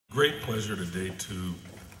Great pleasure today to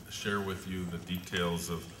share with you the details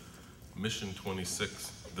of Mission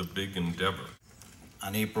 26, the Big Endeavor.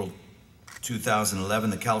 On April 2011,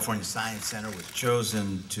 the California Science Center was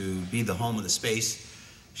chosen to be the home of the Space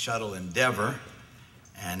Shuttle Endeavour.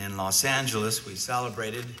 And in Los Angeles, we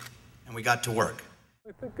celebrated and we got to work.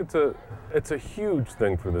 I think it's a huge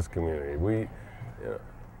thing for this community.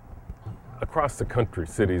 Across the country,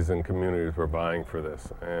 cities and communities were vying for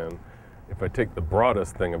this. And if I take the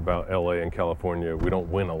broadest thing about LA and California, we don't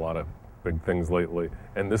win a lot of big things lately,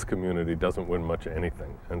 and this community doesn't win much of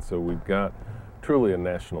anything. And so we've got truly a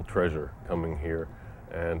national treasure coming here,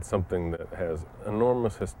 and something that has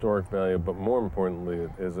enormous historic value, but more importantly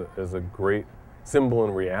is a great symbol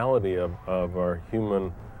and reality of our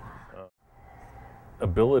human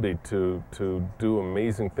ability to do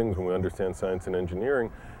amazing things when we understand science and engineering,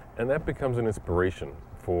 and that becomes an inspiration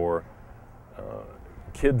for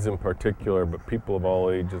kids in particular, but people of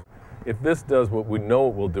all ages. If this does what we know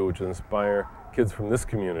it will do, which is inspire kids from this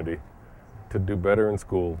community to do better in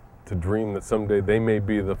school, to dream that someday they may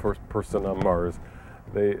be the first person on Mars,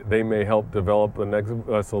 they may help develop the next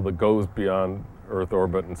vessel that goes beyond Earth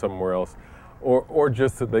orbit and somewhere else, or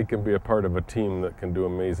just that they can be a part of a team that can do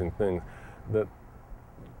amazing things. That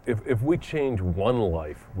if we change one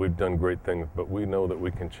life, we've done great things, but we know that we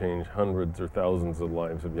can change hundreds or thousands of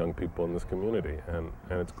lives of young people in this community. And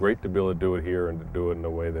it's great to be able to do it here and to do it in a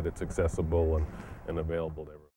way that it's accessible and available to everyone.